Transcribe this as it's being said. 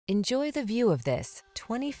Enjoy the view of this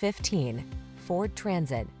 2015 Ford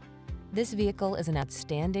Transit. This vehicle is an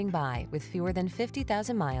outstanding buy with fewer than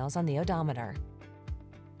 50,000 miles on the odometer.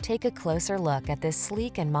 Take a closer look at this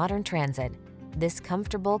sleek and modern Transit. This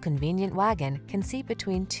comfortable, convenient wagon can seat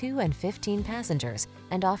between 2 and 15 passengers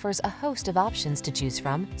and offers a host of options to choose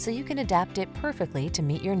from, so you can adapt it perfectly to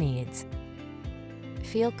meet your needs.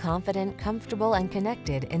 Feel confident, comfortable, and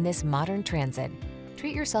connected in this modern Transit.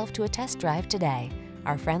 Treat yourself to a test drive today.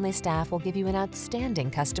 Our friendly staff will give you an outstanding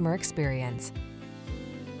customer experience.